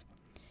particles.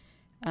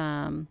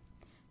 So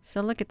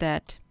look at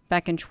that.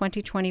 Back in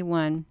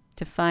 2021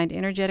 to find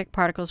energetic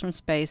particles from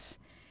space.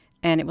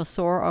 And it will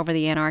soar over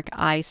the Antarctic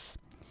ice.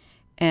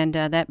 And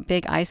that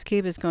big ice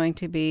cube is going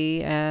to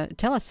be a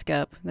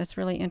telescope. That's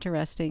really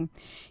interesting.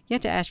 You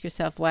have to ask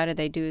yourself, why did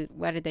they do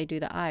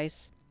the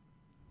ice?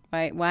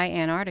 Why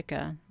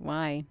Antarctica?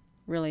 Why?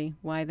 Really,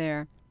 why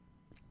there?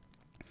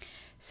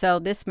 So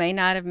this may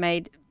not have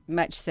made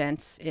much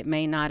sense. It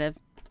may not have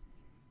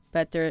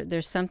But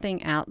there's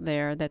something out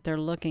there that they're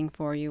looking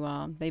for, you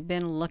all. They've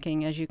been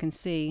looking, as you can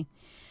see,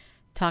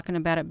 talking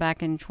about it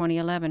back in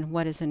 2011.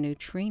 What is a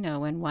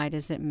neutrino and why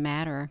does it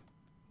matter?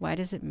 Why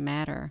does it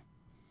matter?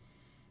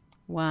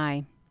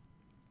 Why?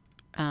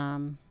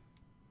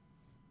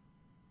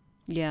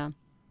 Yeah.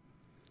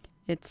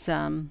 It's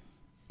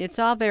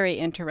all very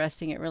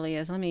interesting. It really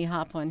is. Let me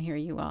hop on here,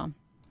 you all.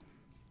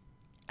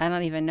 I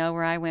don't even know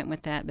where I went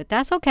with that, but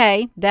that's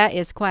okay. That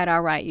is quite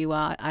all right, you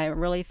all. I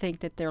really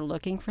think that they're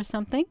looking for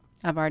something.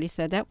 I've already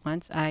said that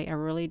once. I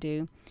really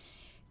do.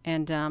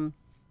 And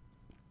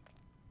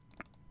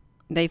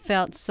they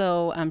felt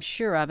so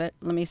sure of it.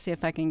 Let me see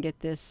if I can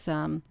get this.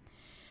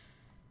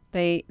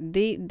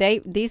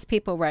 These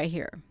people right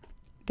here,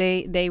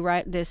 they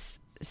write this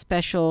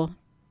special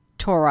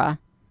Torah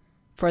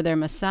for their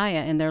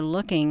Messiah, and they're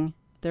looking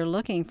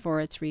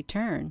for its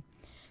return.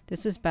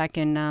 This was back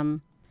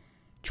in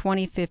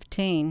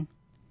 2015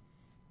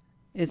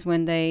 is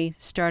when they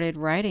started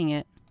writing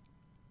it.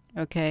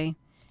 Okay.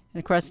 And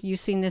of course, you've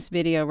seen this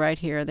video right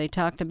here. They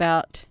talked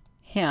about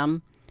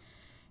him,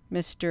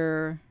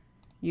 Mr.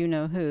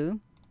 You-know-who.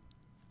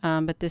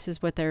 But this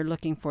is what they're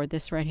looking for,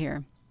 this right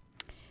here.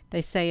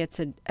 They say it's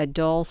a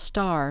dull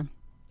star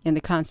in the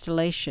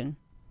constellation.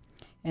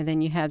 And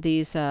then you have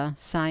these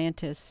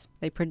scientists.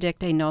 They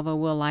predict a nova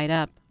will light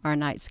up our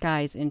night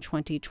skies in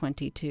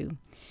 2022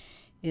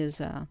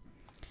 is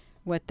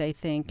what they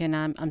think. And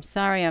I'm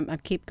sorry, I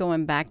keep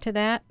going back to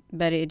that,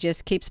 but it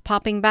just keeps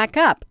popping back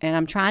up. And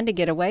I'm trying to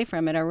get away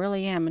from it. I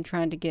really am. I'm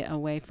trying to get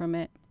away from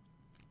it.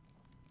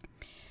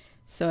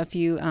 So if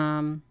you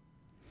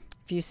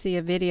see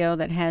a video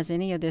that has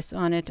any of this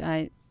on it,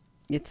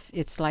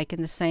 it's like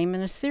in a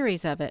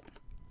series of it.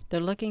 They're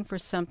looking for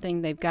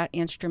something. They've got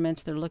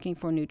instruments. They're looking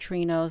for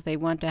neutrinos. They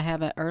want to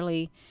have an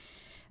early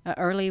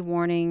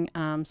warning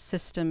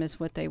system is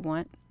what they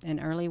want. An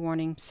early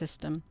warning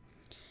system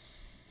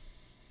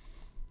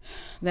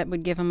that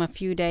would give them a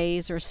few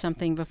days or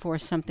something before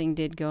something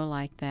did go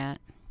like that.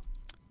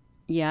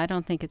 Yeah, I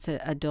don't think it's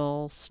a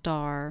dull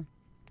star.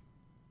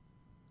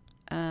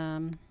 I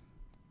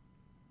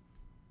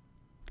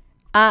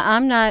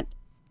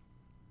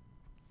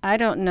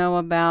don't know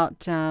about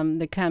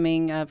the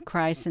coming of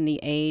Christ and the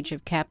age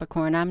of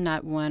Capricorn. I'm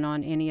not one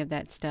on any of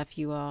that stuff,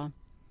 you all.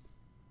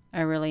 I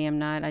really am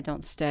not. I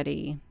don't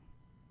study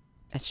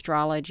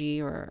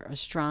astrology or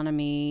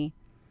astronomy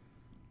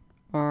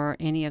or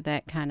any of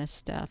that kind of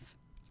stuff.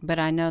 But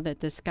I know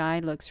that the sky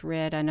looks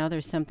red. I know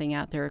there's something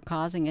out there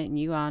causing it, and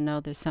you all know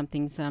there's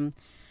something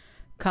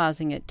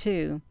causing it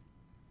too.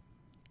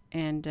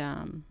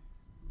 And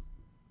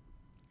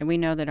we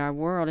know that our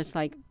world, it's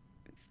like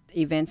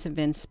events have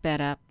been sped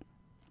up.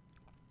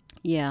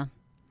 Yeah.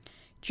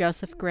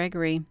 Joseph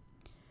Gregory.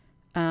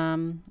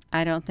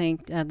 I don't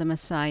think the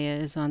Messiah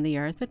is on the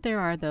earth, but there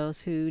are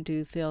those who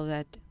do feel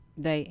that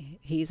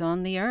he's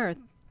on the earth.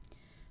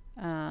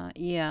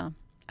 Yeah.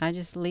 I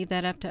just leave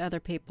that up to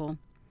other people.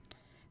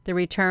 The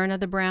return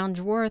of the brown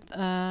dwarf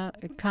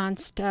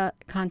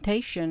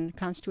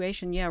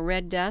constellation. Yeah,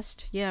 red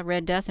dust. Yeah,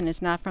 red dust, and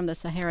it's not from the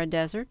Sahara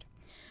Desert.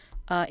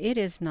 It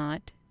is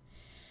not.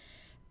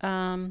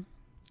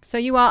 So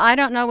you all, I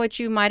don't know what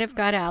you might have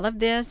got out of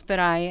this, but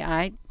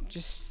I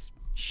just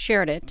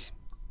shared it.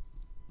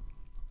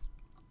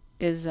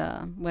 Is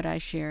what I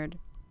shared.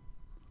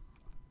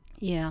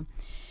 Yeah.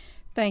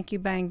 Thank you,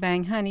 Bang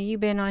Bang. Honey,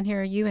 you've been on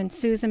here, you and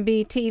Susan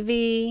B.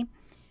 TV.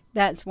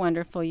 That's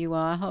wonderful, you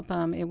all. I hope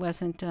it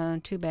wasn't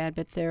too bad,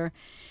 but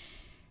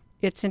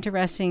it's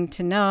interesting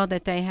to know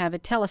that they have a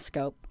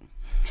telescope,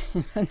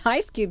 an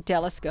ice cube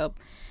telescope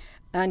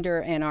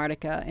under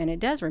Antarctica, and it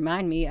does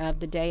remind me of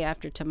the day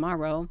after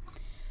tomorrow.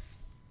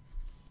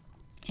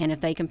 And if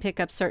they can pick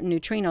up certain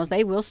neutrinos,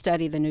 they will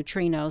study the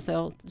neutrinos.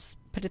 They'll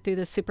put it through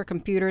the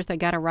supercomputers. They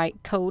got to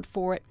write code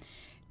for it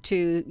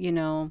to, you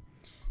know,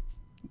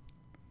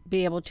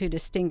 be able to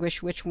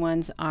distinguish which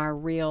ones are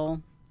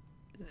real,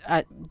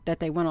 that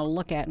they want to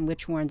look at, and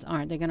which ones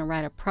aren't. They're going to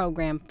write a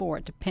program for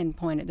it to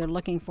pinpoint it. They're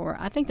looking for,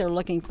 I think they're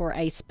looking for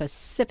a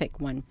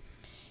specific one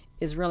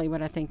is really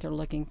what I think they're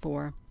looking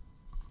for.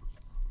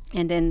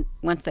 And then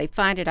once they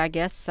find it, I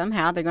guess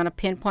somehow they're going to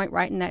pinpoint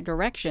right in that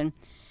direction.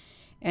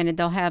 And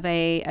they'll have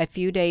a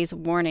few days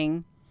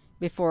warning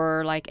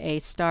before like a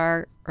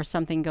star or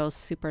something goes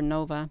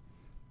supernova,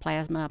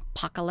 plasma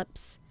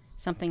apocalypse,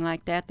 something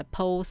like that. The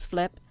poles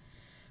flip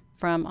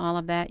from all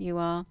of that, you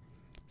all.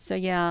 So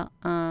yeah,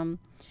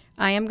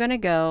 I am going to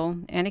go.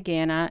 And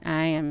again,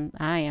 I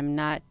am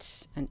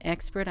not an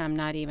expert. I'm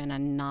not even a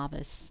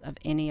novice of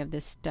any of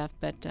this stuff,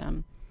 but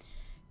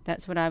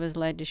that's what I was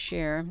led to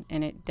share,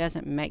 and it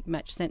doesn't make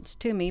much sense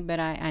to me, but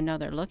I know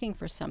they're looking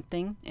for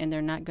something, and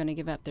they're not going to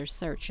give up their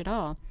search at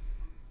all.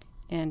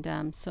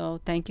 And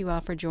so thank you all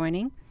for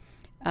joining.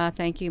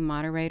 Thank you,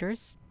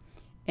 moderators.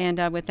 And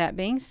with that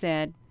being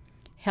said,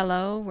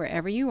 hello,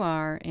 wherever you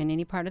are in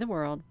any part of the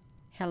world.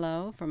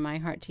 Hello, from my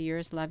heart to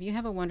yours. Love you.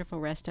 Have a wonderful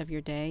rest of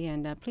your day,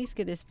 and please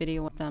give this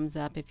video a thumbs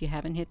up. If you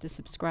haven't hit the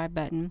subscribe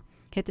button,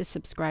 hit the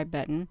subscribe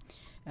button.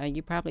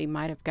 You probably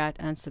might have got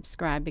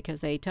unsubscribed because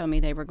they told me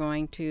they were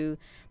going to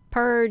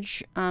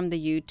purge the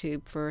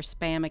YouTube for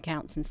spam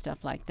accounts and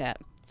stuff like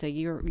that. So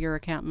your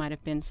account might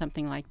have been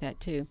something like that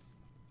too.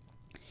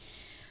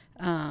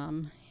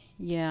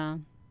 Yeah,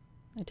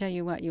 I tell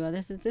you what,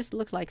 this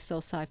looks like so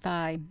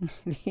sci-fi.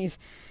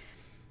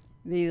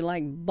 these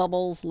like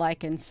bubbles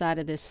like inside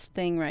of this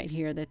thing right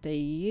here that they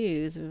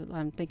use.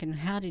 I'm thinking,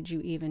 how did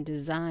you even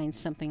design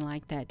something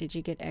like that? Did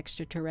you get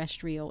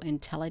extraterrestrial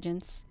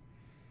intelligence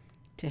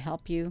to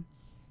help you?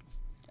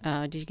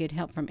 Did you get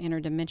help from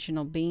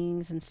interdimensional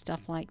beings and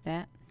stuff like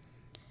that?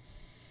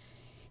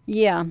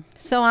 Yeah,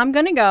 so I'm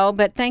going to go,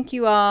 but thank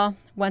you all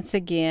once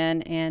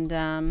again,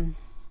 and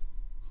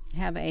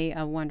have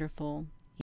a wonderful